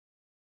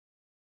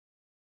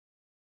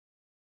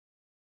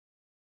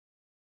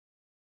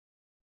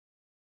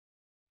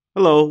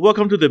Hello,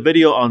 welcome to the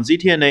video on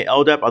ZTNA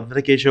LDAP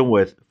authentication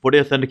with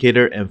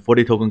FortiAuthenticator and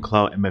FortiToken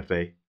Cloud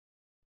MFA.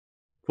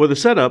 For the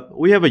setup,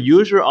 we have a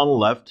user on the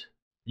left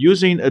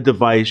using a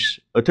device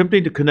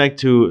attempting to connect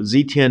to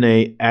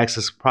ZTNA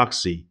access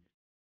proxy.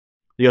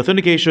 The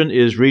authentication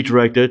is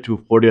redirected to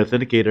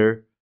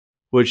FortiAuthenticator,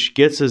 which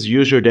gets his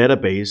user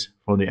database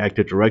from the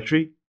Active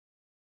Directory.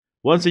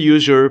 Once the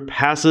user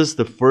passes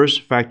the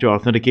first factor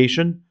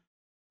authentication,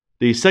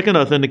 the second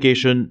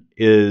authentication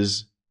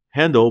is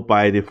handled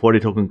by the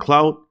FortiToken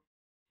Cloud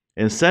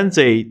and sends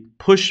a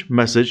push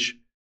message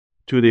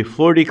to the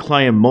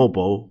FortiClient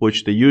mobile,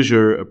 which the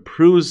user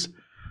approves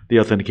the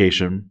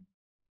authentication.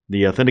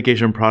 The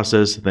authentication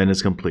process then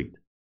is complete.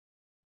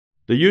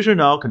 The user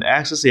now can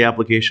access the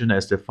application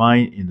as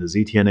defined in the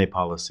ZTNA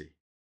policy.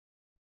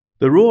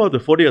 The role of the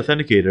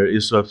FortiAuthenticator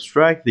is to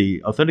abstract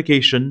the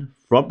authentication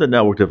from the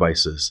network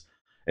devices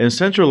and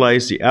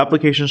centralize the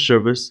application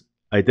service,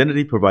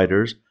 identity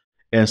providers,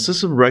 and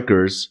system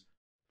records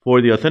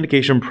for the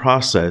authentication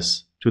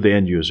process to the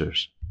end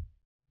users.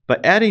 By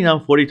adding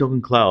on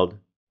FortiToken Cloud,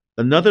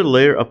 another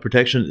layer of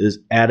protection is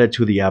added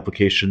to the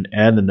application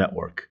and the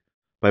network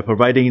by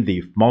providing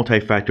the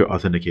multi-factor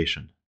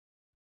authentication.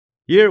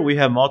 Here we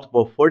have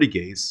multiple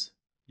FortiGates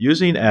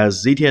using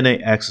as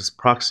ZTNA access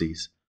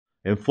proxies,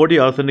 and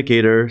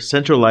FortiAuthenticator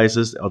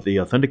centralizes the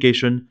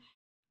authentication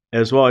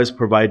as well as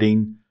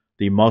providing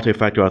the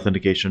multi-factor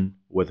authentication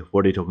with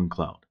FortiToken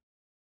Cloud.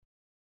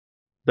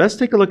 Let's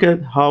take a look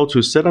at how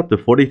to set up the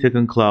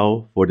FortiToken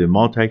Cloud for the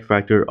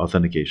multi-factor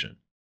authentication.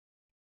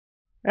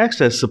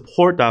 Access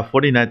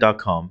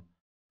support.fortinet.com,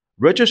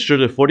 register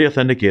the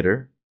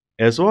FortiAuthenticator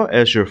as well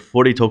as your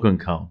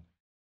FortiToken account.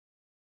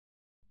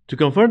 To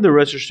confirm the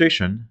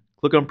registration,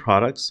 click on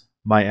Products,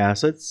 My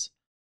Assets.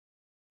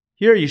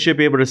 Here you should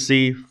be able to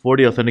see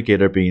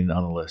FortiAuthenticator being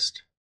on the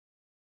list.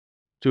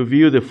 To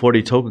view the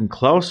FortiToken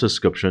Cloud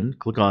subscription,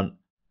 click on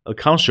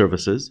Account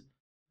Services,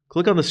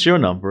 click on the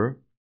serial number.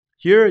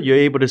 Here, you're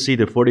able to see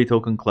the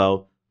FortiToken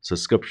Cloud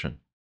subscription.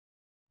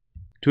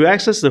 To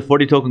access the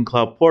FortiToken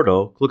Cloud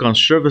portal, click on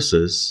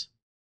Services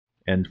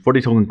and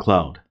FortiToken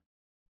Cloud.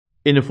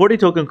 In the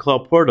FortiToken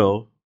Cloud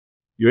portal,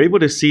 you're able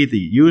to see the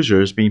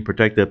users being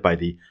protected by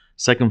the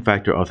second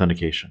factor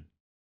authentication.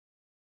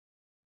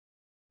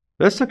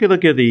 Let's take a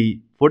look at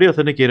the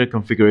FortiAuthenticator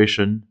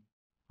configuration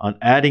on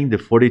adding the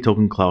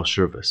FortiToken Cloud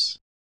service.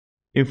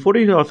 In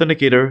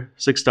FortiAuthenticator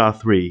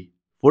 6.3,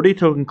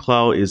 FortiToken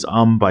Cloud is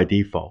on by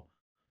default.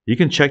 You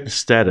can check the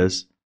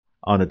status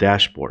on the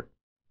dashboard.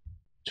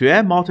 To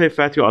add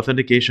multi-factor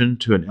authentication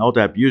to an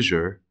LDAP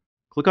user,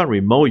 click on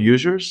Remote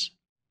Users,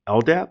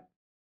 LDAP,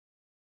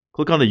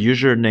 click on the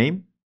user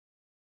name,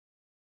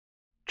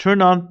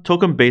 turn on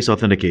token-based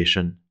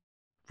authentication,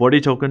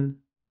 FortiToken,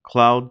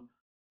 Cloud,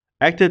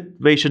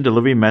 Activation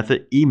Delivery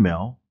Method,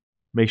 Email.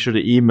 Make sure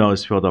the email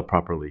is filled out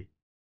properly.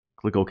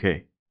 Click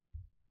OK.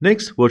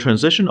 Next, we'll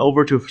transition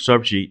over to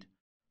Subjeet,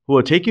 who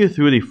will take you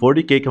through the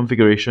FortiGate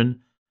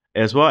configuration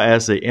as well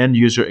as the end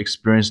user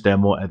experience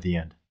demo at the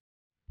end.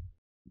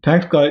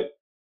 Thanks, Kai.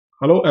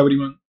 Hello,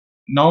 everyone.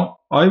 Now,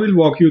 I will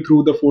walk you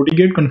through the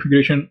FortiGate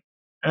configuration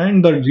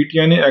and the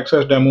ZTNA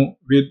access demo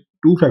with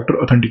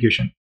two-factor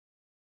authentication.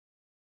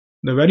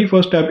 The very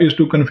first step is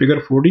to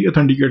configure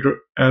FortiAuthenticator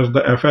as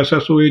the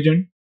FSSO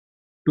agent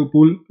to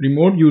pull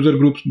remote user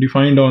groups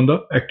defined on the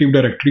Active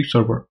Directory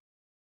server.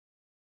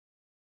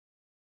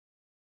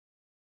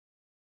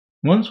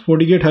 Once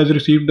FortiGate has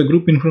received the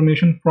group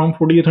information from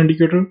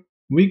FortiAuthenticator,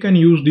 we can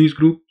use these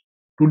groups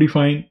to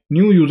define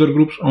new user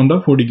groups on the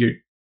FortiGate.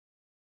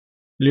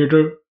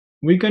 Later,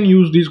 we can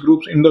use these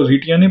groups in the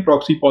ZTNA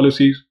proxy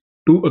policies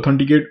to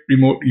authenticate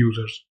remote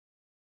users.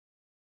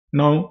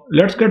 Now,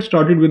 let's get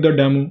started with the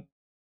demo.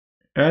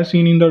 As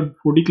seen in the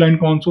FortiClient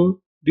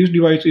console, this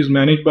device is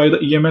managed by the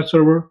EMS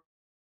server,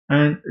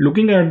 and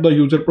looking at the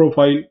user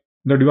profile,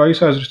 the device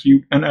has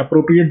received an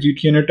appropriate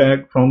ZTNA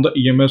tag from the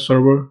EMS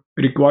server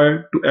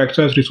required to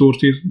access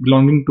resources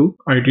belonging to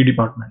IT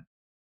department.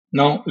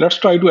 Now, let's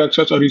try to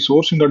access a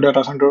resource in the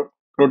data center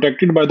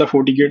protected by the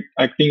FortiGate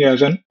acting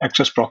as an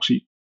access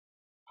proxy.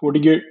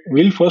 FortiGate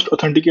will first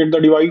authenticate the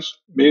device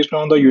based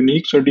on the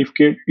unique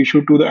certificate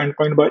issued to the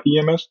endpoint by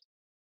EMS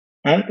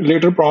and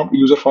later prompt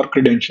user for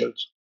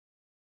credentials.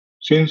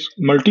 Since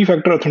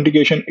multi-factor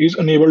authentication is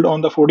enabled on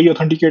the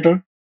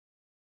FortiAuthenticator,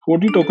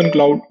 FortiToken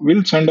Cloud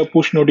will send a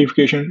push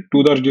notification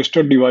to the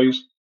registered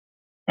device,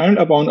 and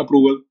upon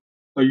approval,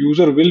 the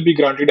user will be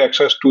granted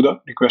access to the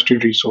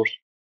requested resource.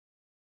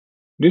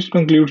 This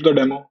concludes the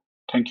demo.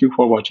 Thank you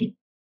for watching.